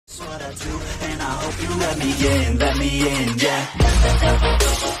what I do, and I hope you let me in, yeah.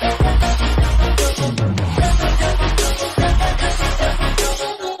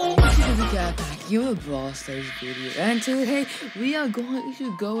 We got back your Brawl Stars video, and today we are going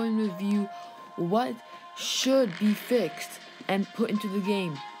to go and review what should be fixed and put into the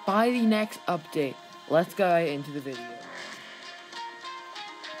game by the next update. Let's go right into the video.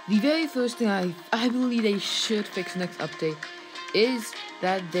 The very first thing I believe they should fix next update is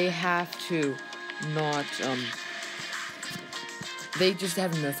that they have to not, they just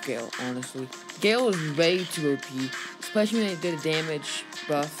have Nerf Gale, honestly. Gale is way too OP, especially when they did a damage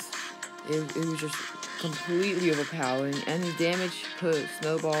buff. It was just completely overpowering, and the damage per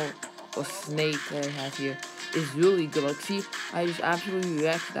snowball or snake that I have here is really good. Like, see, I just absolutely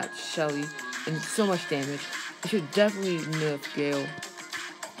wrecked that Shelly, and so much damage. I should definitely nerf Gale.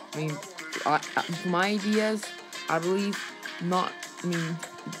 I mean, my ideas, I believe, not, I mean,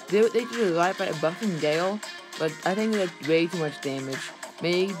 they did it right by buffing Gale, but I think that's way too much damage.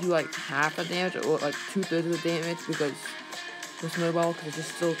 Maybe do like half the damage, or like 2/3 of the damage, because the snowball, because it's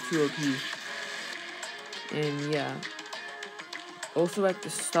just still too OP. And yeah. Also, like the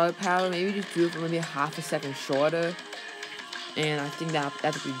star power, maybe just do it for maybe half a second shorter. And I think that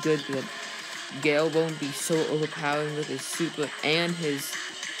would be good, because Gale won't be so overpowering with his super and his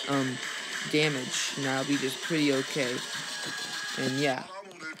damage. And that'll be just pretty okay. And yeah.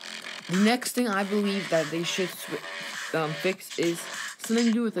 The next thing I believe that they should fix is something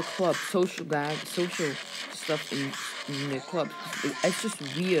to do with the club, social stuff in the club. It's just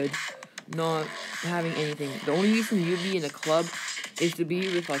weird not having anything. The only reason you'd be in a club is to be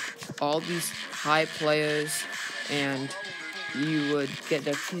with like all these high players, and you would get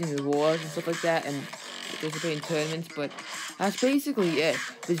their season rewards and stuff like that, and participate in tournaments. But that's basically it.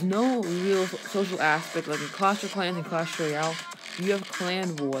 There's no real social aspect. Like in Clash of Clans and Clash Royale, you have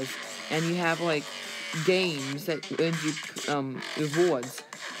clan wars, and you have like games that earn you rewards.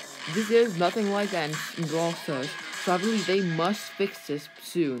 There's nothing like that in Brawl Stars, so I believe they must fix this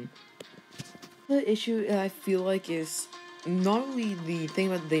soon. The issue I feel like is not only the thing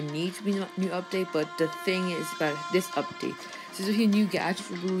that they need to be a new update, but the thing is about this update. Since if your new gadgets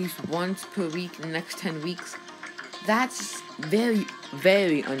will be released once per week in the next 10 weeks, that's very,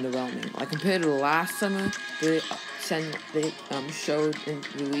 very underwhelming. Like compared to last summer, they showed and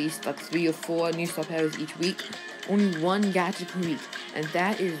released like 3 or 4 new star powers each week, only 1 gadget per week, and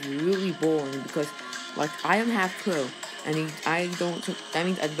that is really boring because like I am half pro, and that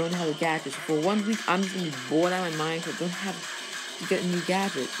means I don't have a gadget. So for 1 week, I'm just gonna be bored out of my mind because I don't have to get a new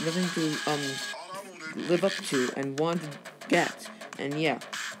gadget, nothing to live up to and want to get. And yeah,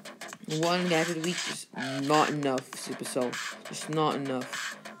 1 gadget a week is not enough, Supercell. Just not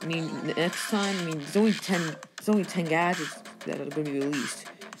enough. I mean, next time, there's only 10 gadgets that are gonna be released.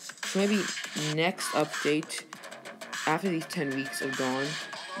 So maybe next update, after these 10 weeks are gone,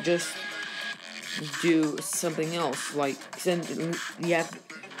 just do something else. Like, then you have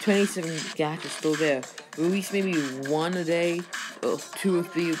 27 gadgets still there. Release maybe 1 a day, or 2 or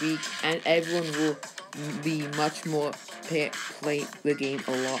 3 a week, and everyone will be much more play the game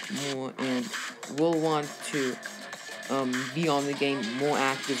a lot more, and will want to be on the game more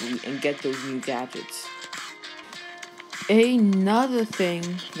actively and get those new gadgets. Another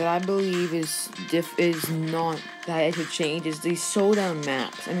thing that I believe is not that it should change is the showdown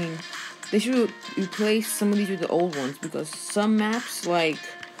maps. I mean, they should replace some of these with the old ones, because some maps like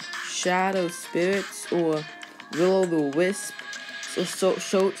Shadow Spirits or Will-O-the-Wisp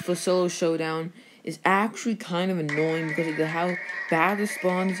for solo showdown is actually kind of annoying because of how bad the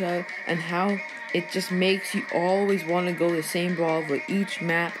spawns are and how it just makes you always want to go the same brawl for each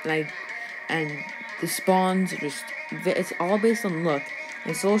map, and the spawns are just, it's all based on luck,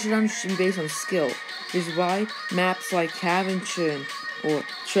 and solo showdown should be based on skill. Which is why maps like Cavern Churn or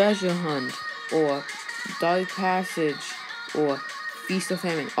Treasure Hunt or Dark Passage or Feast of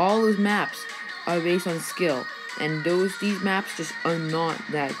Famine, all those maps are based on skill, and these maps just are not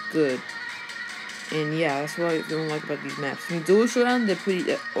that good. And yeah, that's what I don't like about these maps. I mean, dual showdown, they're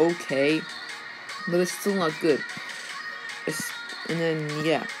pretty okay, but it's still not good. And then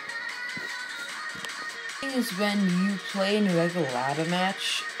yeah, the thing is, when you play in a regular ladder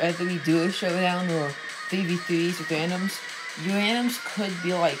match, whether we dual showdown or 3v3s with randoms, your randoms could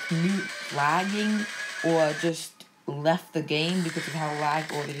be like lagging or just left the game because of how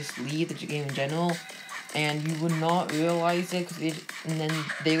lagged, or they just leave the game in general, and you would not realize it, and then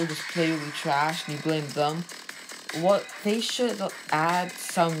they would just play really trash and you blame them. What they should add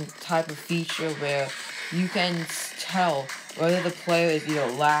some type of feature where you can tell whether the player is either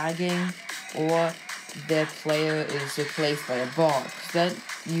lagging or their player is replaced by a bot. Then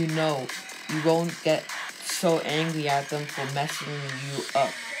you know you won't get so angry at them for messing you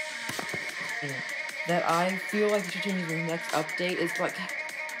up. That I feel like you should change in the next update is like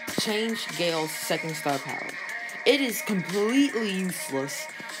change Gale's second star power. It is completely useless,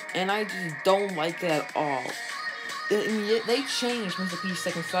 and I just don't like it at all. They changed Mr. P's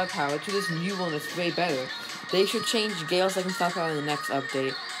second star power to this new one that's way better. They should change Gale's second star power in the next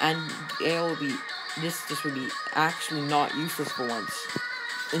update, and Gale will be this would be actually not useless for once.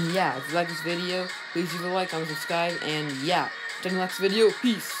 And yeah, if you like this video, please leave a like, comment, subscribe, and yeah, till the next video,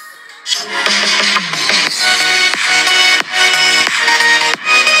 peace.